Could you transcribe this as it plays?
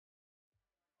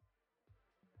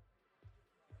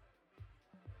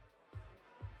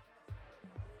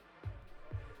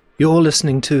You're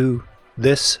listening to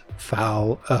This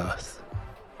Foul Earth.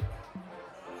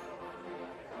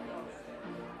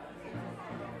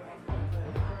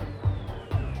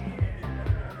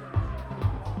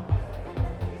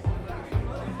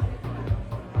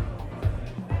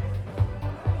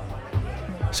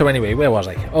 So anyway, where was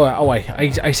I?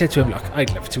 I said to him, look, I'd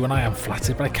love to, and I am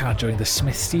flattered, but I can't join the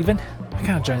Smiths, Stephen. I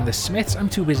can't join the Smiths. I'm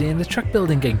too busy in the truck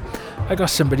building game. I got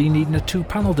somebody needing a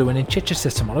 2-panel doing in Chichester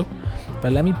tomorrow.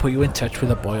 But let me put you in touch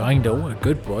with a boy I know, a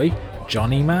good boy,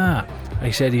 Johnny Marr. I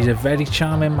said he's a very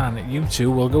charming man. You two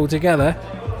will go together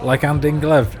like hand in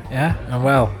glove, yeah? And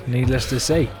well, needless to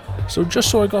say. So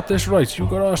just so I got this right, you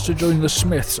got asked to join the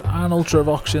Smiths and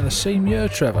Ultravox in the same year,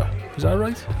 Trevor. Is that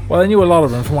right? Well, I knew a lot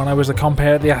of them from when I was the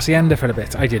compere at the Hacienda for a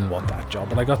bit. I didn't want that job,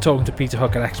 but I got talking to Peter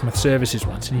Hook at Exmouth Services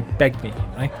once, and he begged me,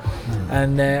 right?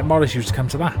 And Morris used to come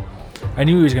to that. I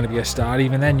knew he was going to be a star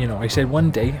even then, you know. I said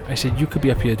one day, you could be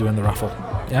up here doing the raffle,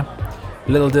 yeah?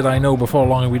 Little did I know before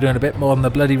long we'd be doing a bit more than the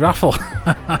bloody raffle.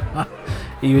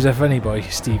 He was a funny boy,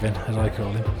 Stephen, as I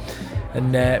called him.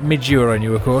 And mid-year I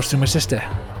knew, of course, through my sister.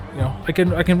 You know, I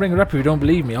can ring her up if you don't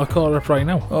believe me. I'll call her up right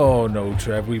now. Oh no,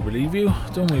 Trev, we believe you,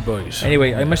 don't we, boys?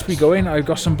 Anyway, I must be going. I've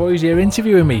got some boys here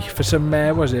interviewing me for some,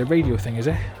 what is it, a radio thing, is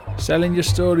it? Selling your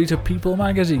story to People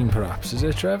magazine, perhaps, is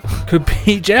it, Trev? Could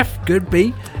be, Jeff, could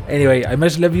be. Anyway, I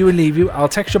must love you and leave you. I'll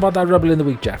text you about that rubble in the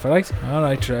week, Jeff, alright?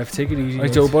 Alright, Trev, take it easy.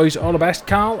 Right, old boys, all the best.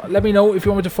 Carl, let me know if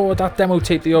you want me to forward that demo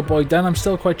tape that your boy done. I'm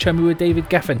still quite chummy with David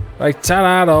Geffen. Right,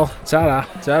 ta-da, all. Ta-da.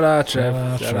 Ta-da,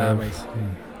 Trev. Ta-da, mate.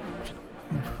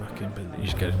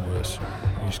 He's getting worse.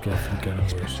 He's getting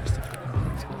worse.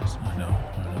 I know.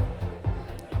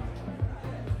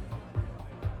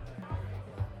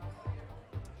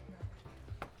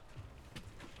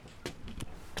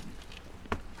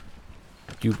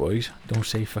 You boys, don't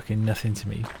say fucking nothing to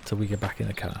me till we get back in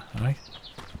the car, alright?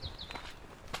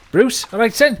 Bruce,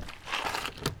 alright, son?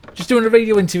 Just doing a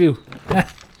radio interview.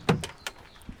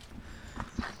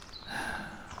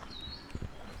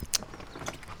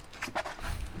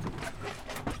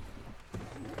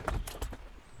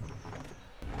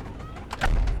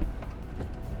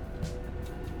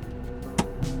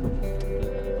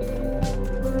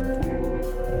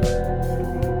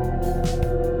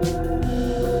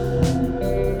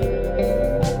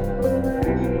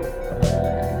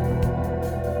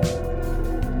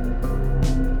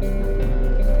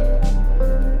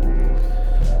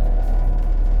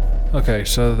 Okay,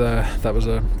 so that was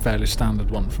a fairly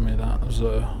standard one for me. That was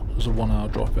a 1 hour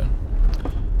drop in.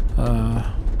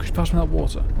 Could you pass me that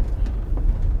water?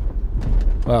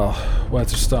 Well, where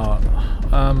to start?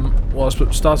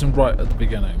 Starting right at the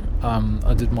beginning.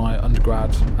 I did my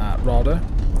undergrad at RADA,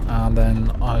 and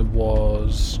then I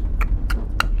was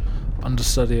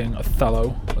understudying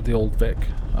Othello at the Old Vic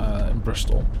in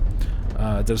Bristol.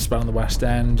 Did a spell in the West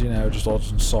End, you know, just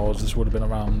odds and sods. This would have been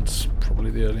around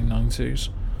probably the early 90s.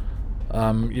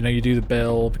 You know, you do the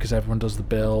bill because everyone does the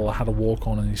bill. I had a walk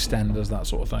on in EastEnders, that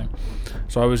sort of thing.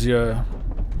 So I was your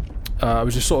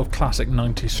sort of classic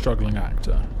 90s struggling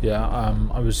actor. Yeah,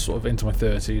 I was sort of into my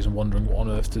 30s and wondering what on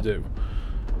earth to do.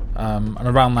 And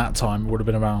around that time, it would have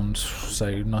been around,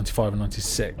 say, 95 and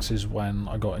 96 is when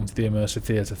I got into the immersive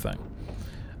theatre thing.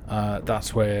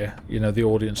 That's where, you know, the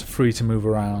audience are free to move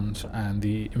around and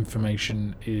the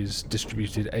information is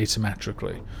distributed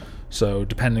asymmetrically. So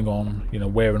depending on, you know,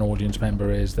 where an audience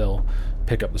member is, they'll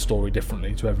pick up the story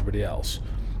differently to everybody else.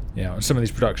 You know, and some of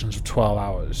these productions were 12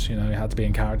 hours. You know, you had to be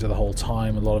in character the whole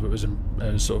time. A lot of it was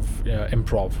sort of, you know,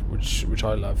 improv, which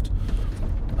I loved.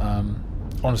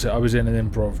 Honestly, I was in an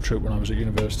improv troupe when I was at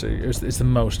university. It's the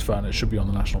most fun. It should be on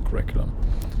the national curriculum,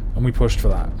 and we pushed for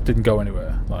that. Didn't go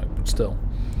anywhere, but still.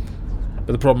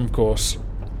 But the problem, of course,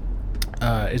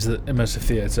 is that immersive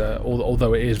theatre,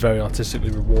 although it is very artistically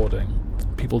rewarding,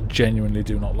 people genuinely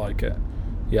do not like it.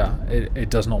 Yeah, it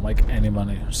does not make any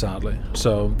money, sadly.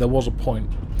 So there was a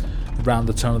point around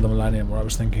the turn of the millennium where I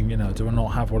was thinking, you know, do I not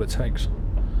have what it takes?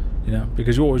 You know,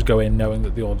 because you always go in knowing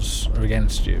that the odds are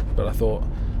against you. But I thought,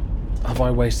 have I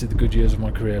wasted the good years of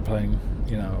my career playing,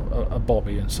 you know, a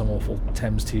Bobby in some awful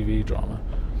Thames TV drama,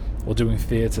 or doing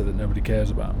theatre that nobody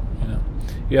cares about? You know,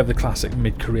 you have the classic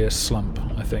mid-career slump,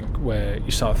 I think, where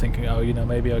you start thinking, oh, you know,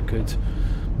 maybe I could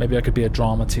be a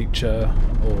drama teacher,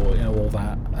 or, you know, all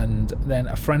that. And then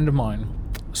a friend of mine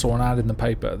saw an ad in the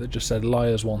paper that just said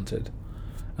liars wanted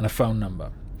and a phone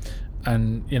number.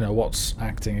 And, you know, what's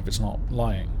acting if it's not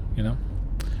lying, you know?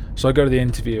 So I go to the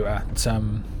interview at,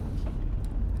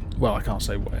 well, I can't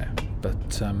say where,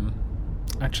 but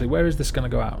actually, where is this going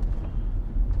to go out?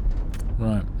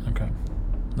 Right, okay.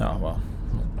 No, well,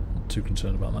 not too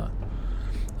concerned about that.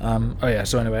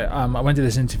 So anyway, I went to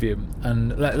this interview,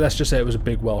 and let's just say it was a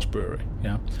big Welsh brewery.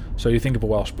 Yeah, so you think of a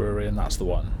Welsh brewery, and that's the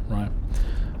one, right?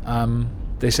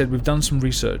 They said, we've done some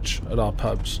research at our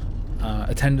pubs.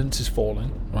 Attendance is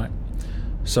falling, right?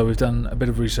 So we've done a bit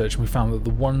of research, and we found that the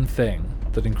one thing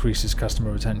that increases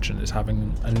customer retention is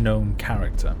having a known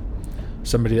character,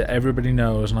 somebody that everybody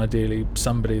knows, and ideally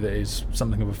somebody that is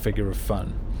something of a figure of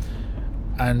fun.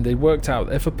 And they worked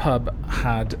out if a pub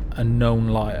had a known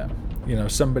liar,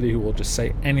 somebody who will just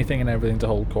say anything and everything to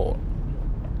hold court,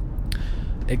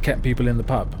 it kept people in the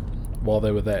pub while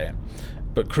they were there.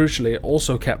 But crucially, it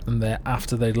also kept them there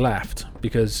after they'd left,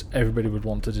 because everybody would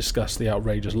want to discuss the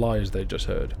outrageous lies they'd just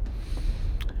heard.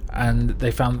 And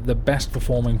they found that the best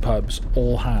performing pubs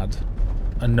all had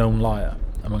a known liar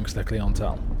amongst their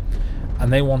clientele.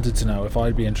 And they wanted to know if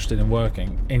I'd be interested in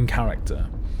working in character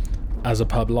as a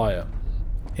pub liar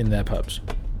in their pubs.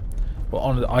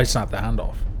 Well, I snapped their hand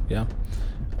off. Yeah,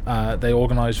 they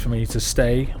organised for me to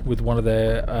stay with one of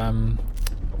their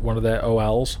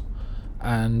OLs,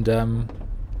 and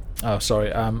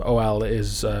OL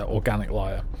is organic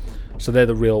liar. So they're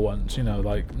the real ones,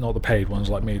 like not the paid ones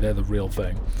like me, they're the real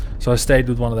thing. So I stayed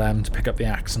with one of them to pick up the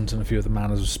accent and a few of the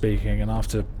manners of speaking, and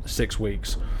after 6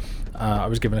 weeks, I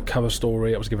was given a cover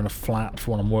story, I was given a flat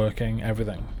for when I'm working,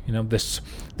 everything. This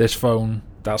phone,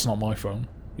 that's not my phone,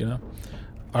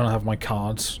 I don't have my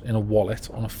cards in a wallet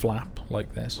on a flap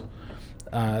like this.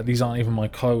 These aren't even my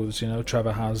clothes,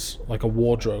 Trevor has like a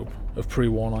wardrobe of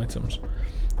pre-worn items.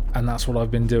 And that's what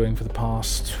I've been doing for the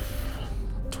past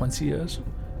 20 years.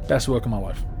 Best work of my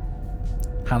life,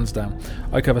 hands down.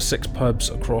 I cover 6 pubs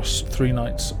across 3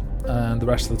 nights, and the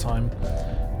rest of the time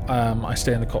I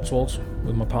stay in the Cotswolds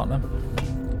with my partner,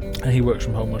 and he works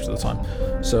from home most of the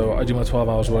time. So I do my 12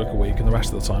 hours work a week, and the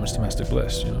rest of the time it's domestic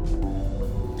bliss.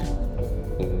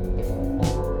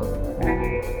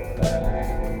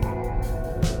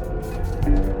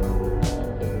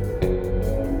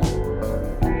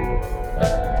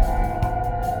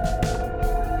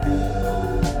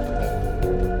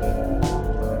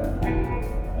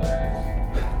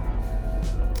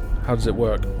 How does it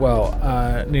work? Well,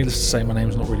 needless to say, my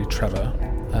name's not really Trevor.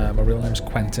 My real name's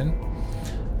Quentin.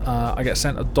 I get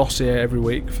sent a dossier every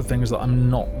week for things that I'm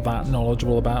not that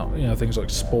knowledgeable about. Things like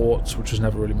sports, which was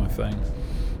never really my thing.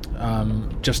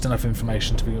 Just enough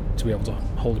information to be able to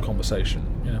hold a conversation.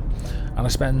 And I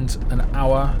spend an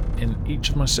hour in each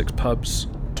of my 6 pubs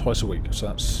twice a week. So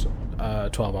that's a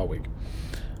 12-hour week.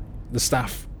 The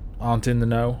staff aren't in the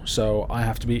know, so I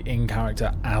have to be in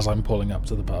character as I'm pulling up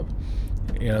to the pub.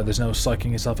 There's no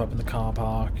psyching yourself up in the car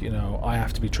park. I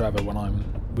have to be Trevor when I'm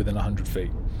within 100 feet.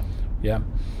 Yeah.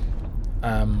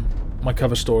 My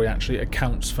cover story actually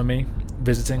accounts for me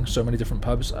visiting so many different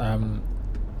pubs.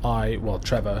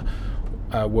 Trevor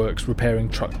works repairing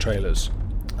truck trailers,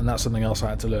 and that's something else I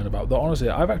had to learn about. Though honestly,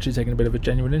 I've actually taken a bit of a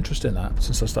genuine interest in that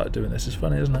since I started doing this. It's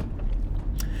funny, isn't it?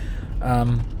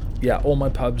 All my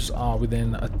pubs are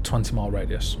within a 20-mile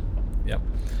radius. Yeah.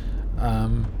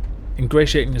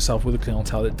 Ingratiating yourself with a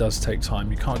clientele, it does take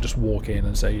time. You can't just walk in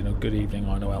and say, good evening,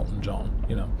 I know Elton John.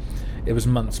 It was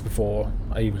months before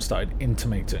I even started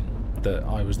intimating that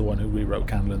I was the one who rewrote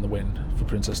Candle in the Wind for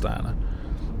Princess Diana.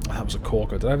 That was a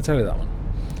corker. Did I ever tell you that one?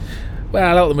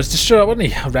 Well, Elton was distraught,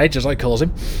 wasn't he? Reg, as I calls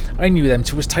him. I knew them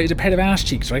two as tight as a pair of arse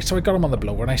cheeks, right? So I got him on the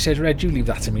blower and I said, Reg, you leave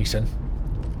that to me, son.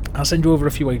 I'll send you over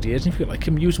a few ideas, and if you like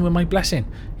him, use them with my blessing.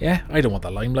 Yeah, I don't want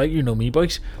the limelight, you know me,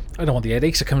 boys. I don't want the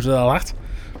headaches that comes with all that.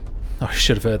 Oh, I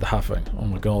should have heard the huffing. Oh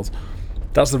my god.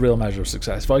 That's the real measure of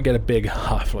success. If I get a big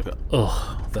huff, like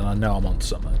then I know I'm onto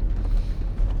something.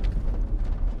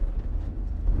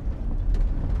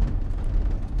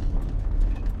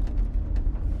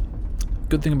 The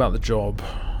good thing about the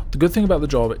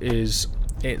job is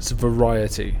its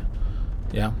variety.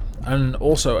 Yeah. And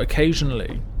also,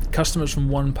 occasionally, customers from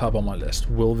one pub on my list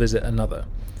will visit another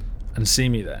and see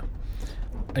me there.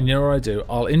 And you know what I do?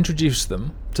 I'll introduce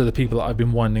them to the people that I've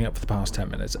been winding up for the past 10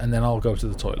 minutes, and then I'll go to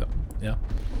the toilet. Yeah.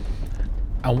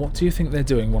 And what do you think they're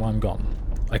doing when I'm gone?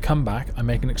 I come back, I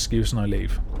make an excuse, and I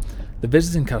leave. The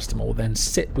visiting customer will then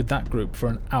sit with that group for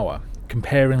an hour,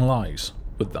 comparing lies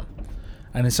with them.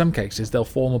 And in some cases, they'll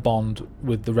form a bond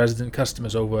with the resident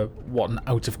customers over what an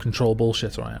out-of-control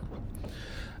bullshitter I am.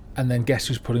 And then guess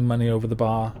who's putting money over the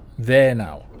bar there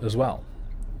now as well?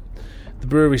 The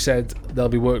brewery said there'll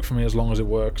be work for me as long as it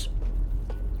works.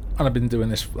 And I've been doing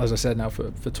this, as I said, now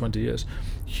for 20 years.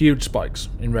 Huge spikes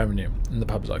in revenue in the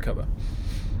pubs I cover.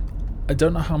 I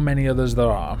don't know how many others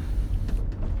there are.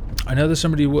 I know there's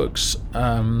somebody who works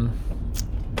Cardiff,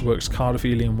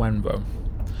 Ely and Wenvo.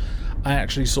 I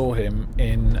actually saw him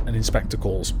in an Inspector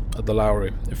Calls at the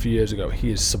Lowry a few years ago.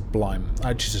 He is sublime.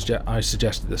 I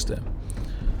suggested this to him.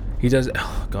 He does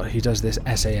this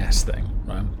SAS thing,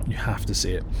 right? You have to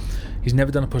see it. He's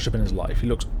never done a push-up in his life. He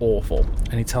looks awful,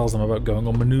 and he tells them about going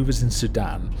on manoeuvres in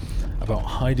Sudan, about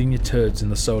hiding your turds in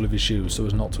the sole of your shoes so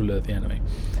as not to alert the enemy.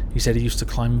 He said he used to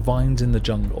climb vines in the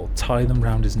jungle, tie them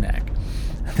round his neck,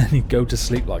 and then he'd go to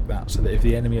sleep like that, so that if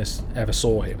the enemy ever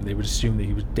saw him, they would assume that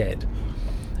he was dead.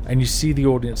 And you see the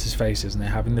audience's faces, and they're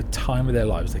having the time of their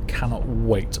lives. They cannot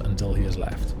wait until he has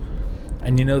left.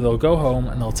 And you know, they'll go home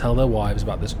and they'll tell their wives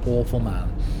about this awful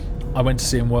man. I went to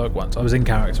see him work once. I was in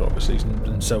character, obviously,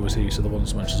 and so was he, so there wasn't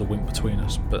so much as a wink between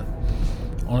us. But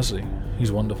honestly,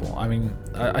 he's wonderful. I mean,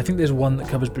 I think there's one that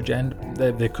covers Bridgend.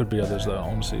 There could be others, though,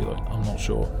 honestly. I'm not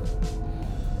sure.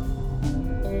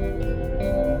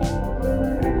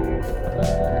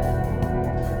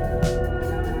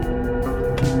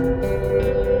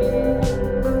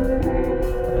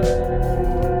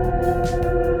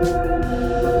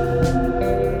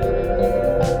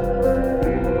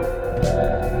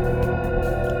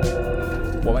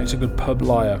 A good pub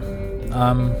liar.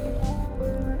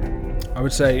 I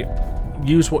would say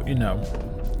use what you know.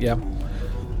 Yeah.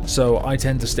 So I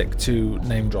tend to stick to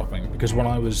name dropping, because when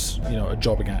I was, a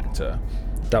jobbing actor,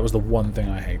 that was the one thing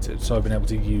I hated. So I've been able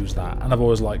to use that, and I've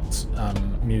always liked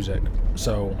music,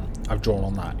 so I've drawn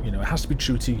on that. It has to be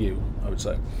true to you, I would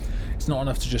say. It's not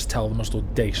enough to just tell the most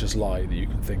audacious lie that you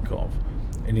can think of.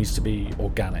 It needs to be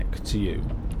organic to you.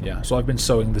 Yeah, so I've been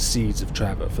sowing the seeds of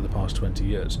Trevor for the past 20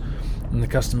 years. And the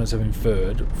customers have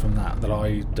inferred from that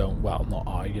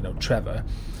Trevor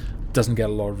doesn't get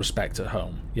a lot of respect at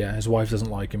home. Yeah, his wife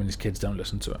doesn't like him and his kids don't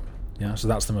listen to him. Yeah, so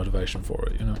that's the motivation for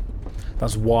it,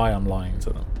 That's why I'm lying to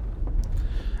them.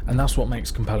 And that's what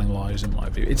makes compelling lies, in my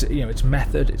view. It's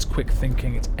method, it's quick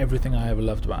thinking, it's everything I ever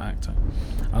loved about acting.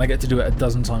 And I get to do it a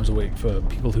dozen times a week for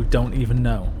people who don't even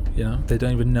know, They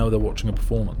don't even know they're watching a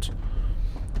performance.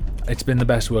 It's been the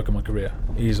best work of my career,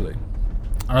 easily.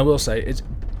 And I will say,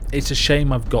 it's a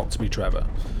shame I've got to be Trevor,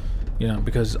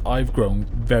 because I've grown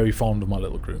very fond of my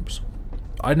little groups.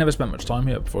 I'd never spent much time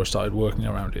here before I started working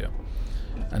around here.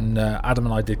 And Adam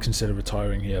and I did consider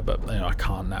retiring here, but I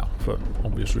can't now, for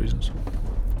obvious reasons.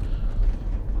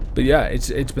 But yeah,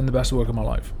 it's been the best work of my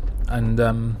life. And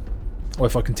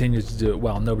if I continue to do it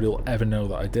well, nobody will ever know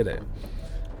that I did it.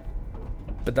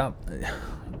 But that...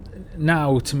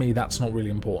 Now, to me, that's not really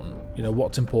important.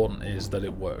 What's important is that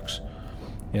it works.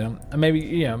 And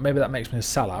maybe that makes me a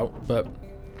sellout, but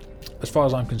as far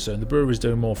as I'm concerned, the brewery is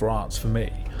doing more for arts for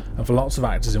me, and for lots of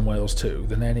actors in Wales too,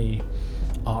 than any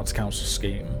arts council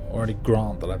scheme or any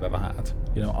grant that I've ever had.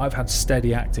 I've had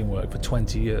steady acting work for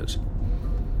 20 years.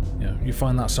 You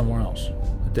find that somewhere else.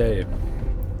 I dare you.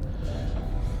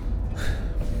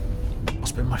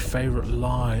 What's been my favourite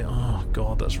lie? Oh,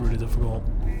 God, that's really difficult.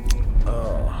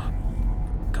 Oh,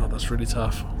 God, that's really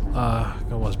tough. God,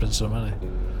 there's been so many.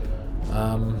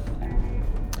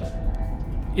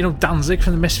 Danzig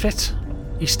from the Misfits?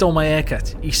 He stole my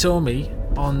haircut. He saw me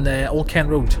on Old Kent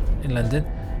Road in London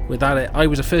with that. I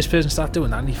was the first person to start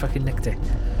doing that, and he fucking nicked it.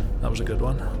 That was a good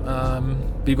one.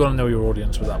 But you've got to know your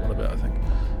audience with that one a bit, I think.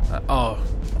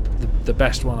 The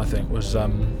best one, I think, was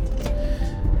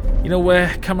where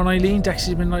Cameron Eileen,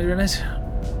 Dexys Midnight Runners?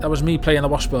 That was me playing the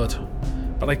washboard.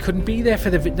 But I couldn't be there for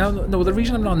the video. No, the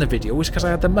reason I'm not on the video was because I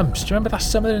had the mumps. Do you remember that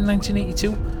summer in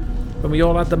 1982? When we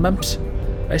all had the mumps?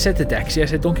 I said to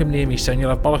Dexy, don't come near me, son, you'll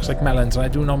have bollocks like melons, and I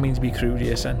do not mean to be crude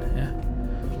here, son. Yeah.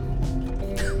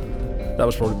 That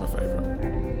was probably my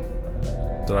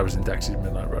favourite. That I was in Dexy's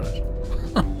Midnight Runners.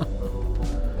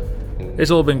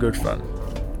 It's all been good fun,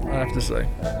 I have to say.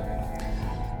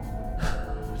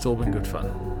 It's all been good fun.